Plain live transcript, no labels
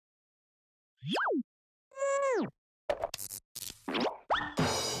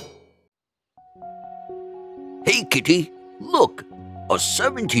Hey kitty, look! A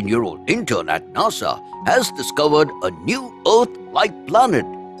 17-year-old intern at NASA has discovered a new Earth-like planet.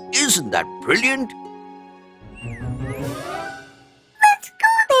 Isn't that brilliant? Let's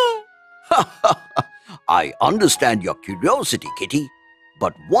go there! I understand your curiosity, kitty.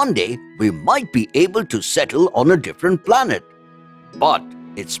 But one day we might be able to settle on a different planet. But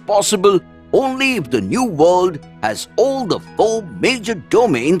it's possible only if the new world has all the 4 major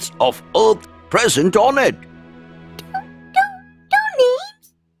domains of Earth present on it.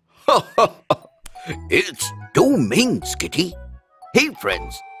 Domains? It's domains, kitty. Hey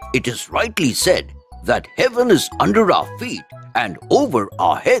friends, it is rightly said that heaven is under our feet and over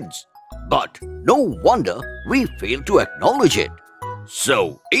our heads. But no wonder we fail to acknowledge it.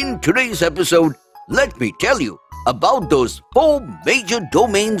 So, in today's episode, let me tell you about those 4 major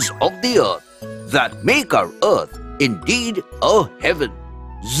domains of the Earth that make our Earth indeed a heaven.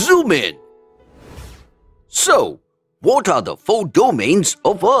 Zoom in! So, what are the 4 domains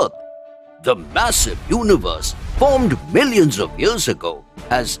of Earth? The massive universe formed millions of years ago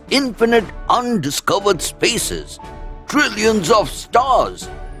has infinite undiscovered spaces, trillions of stars,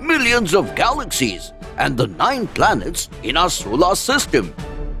 millions of galaxies, and the 9 planets in our solar system.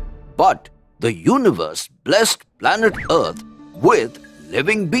 But the universe blessed planet Earth with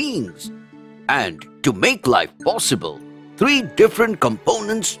living beings. And to make life possible, 3 different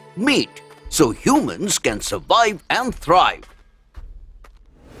components meet so humans can survive and thrive.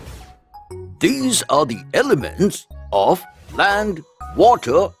 These are the elements of land,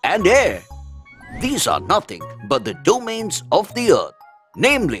 water, and air. These are nothing but the domains of the Earth,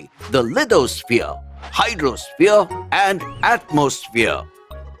 namely the Lithosphere, Hydrosphere, and Atmosphere,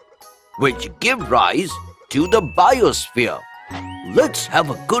 which give rise to the Biosphere. Let's have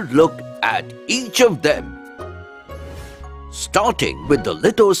a good look at each of them. Starting with the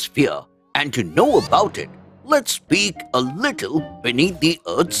Lithosphere, and to know about it, let's peek a little beneath the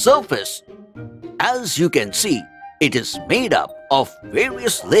Earth's surface. As you can see, it is made up of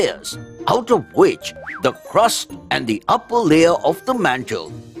various layers, out of which the crust and the upper layer of the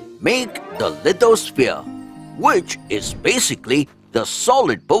mantle make the lithosphere, which is basically the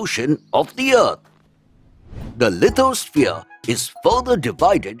solid portion of the Earth. The lithosphere is further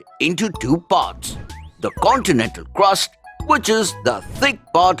divided into 2 parts. The continental crust, which is the thick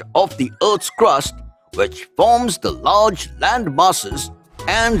part of the Earth's crust, which forms the large land masses,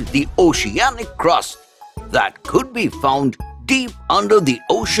 and the oceanic crust that could be found deep under the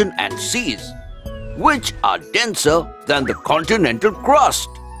ocean and seas, which are denser than the continental crust.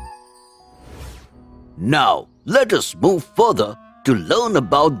 Now, let us move further to learn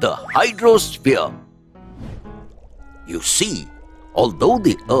about the hydrosphere. You see, although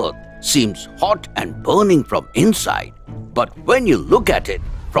the Earth seems hot and burning from inside, but when you look at it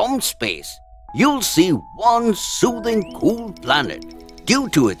from space, you'll see one soothing cool planet due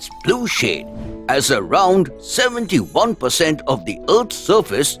to its blue shade, as around 71% of the Earth's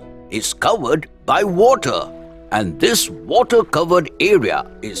surface is covered by water, and this water-covered area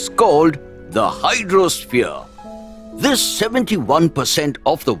is called the hydrosphere. This 71%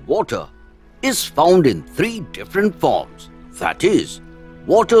 of the water is found in 3 different forms, that is,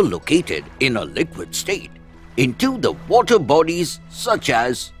 water located in a liquid state, into the water bodies such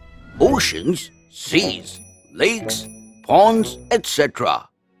as oceans, seas, lakes, ponds, etc.,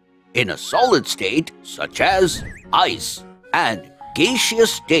 in a solid state such as ice, and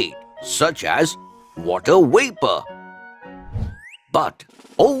gaseous state such as water vapor. But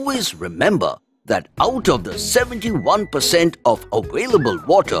always remember that out of the 71% of available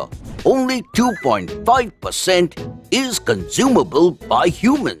water, only 2.5% is consumable by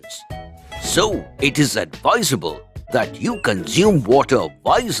humans. So it is advisable that you consume water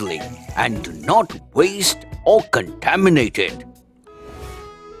wisely and do not waste or contaminate it.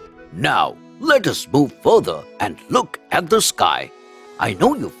 Now, let us move further and look at the sky. I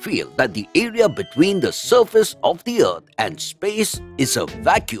know you feel that the area between the surface of the Earth and space is a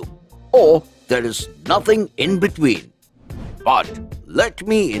vacuum, or there is nothing in between. But let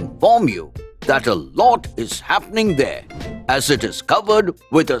me inform you that a lot is happening there, as it is covered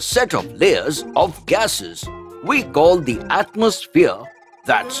with a set of layers of gases we call the atmosphere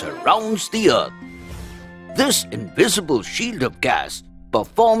that surrounds the Earth. This invisible shield of gas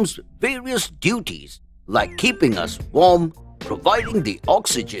performs various duties like keeping us warm, providing the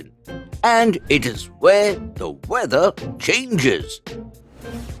oxygen, and it is where the weather changes.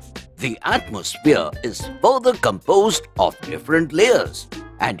 The atmosphere is further composed of different layers,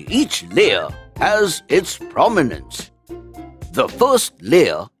 and each layer has its prominence. The first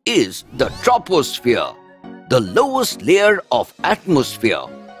layer is the troposphere, the lowest layer of atmosphere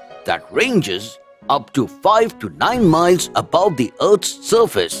that ranges up to 5 to 9 miles above the Earth's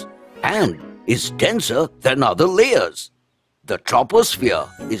surface and is denser than other layers. The troposphere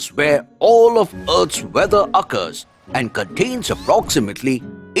is where all of Earth's weather occurs and contains approximately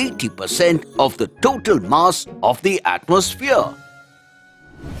 80% of the total mass of the atmosphere.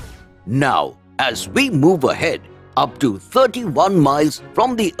 Now, as we move ahead up to 31 miles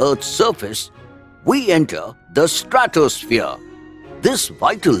from the Earth's surface, we enter the stratosphere. This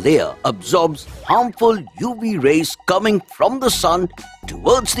vital layer absorbs harmful UV rays coming from the sun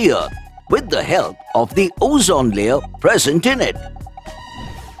towards the Earth with the help of the ozone layer present in it.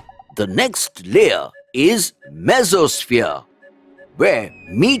 The next layer is mesosphere, where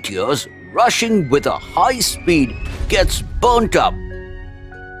meteors rushing with a high speed gets burnt up.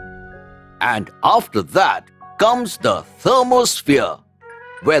 And after that comes the thermosphere,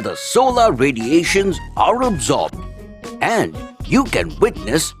 where the solar radiations are absorbed and you can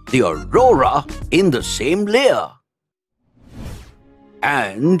witness the aurora in the same layer.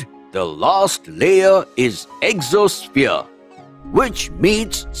 And the last layer is exosphere, which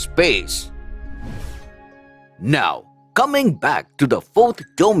meets space. Now, coming back to the fourth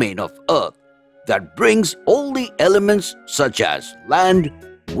domain of Earth that brings all the elements such as land,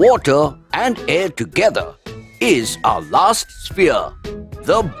 water and air together is our last sphere,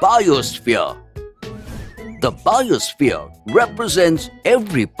 the biosphere. The biosphere represents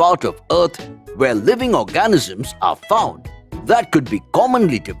every part of Earth where living organisms are found that could be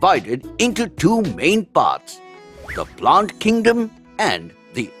commonly divided into two main parts, the plant kingdom and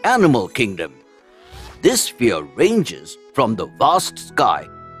the animal kingdom. This sphere ranges from the vast sky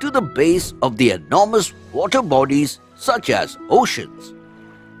to the base of the enormous water bodies such as oceans.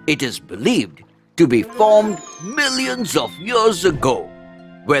 It is believed to be formed millions of years ago,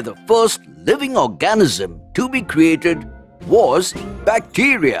 where the first living organism to be created was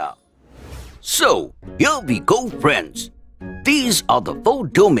bacteria. So, here we go, friends. These are the four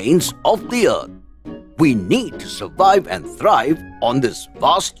domains of the Earth. We need to survive and thrive on this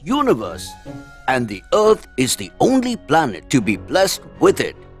vast universe, and the Earth is the only planet to be blessed with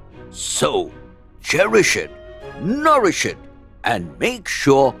it. So, cherish it, nourish it, and make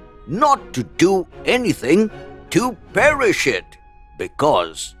sure not to do anything to perish it,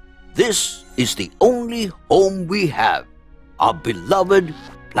 because this is the only home we have, our beloved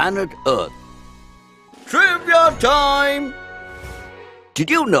planet Earth. Trivia time! Did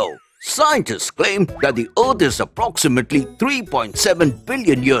you know scientists claim that the Earth is approximately 3.7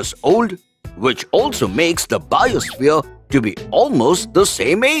 billion years old, which also makes the biosphere to be almost the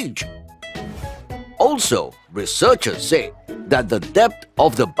same age? Also, researchers say that the depth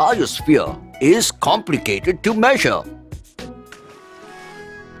of the biosphere is complicated to measure,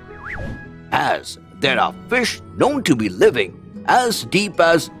 as there are fish known to be living as deep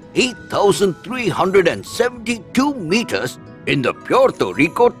as 8,372 meters in the Puerto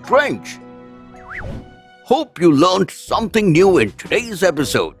Rico Trench. Hope you learned something new in today's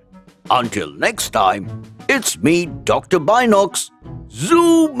episode. Until next time, it's me, Dr. Binocs,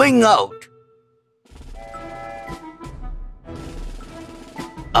 zooming out.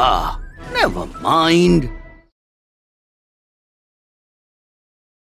 Never mind.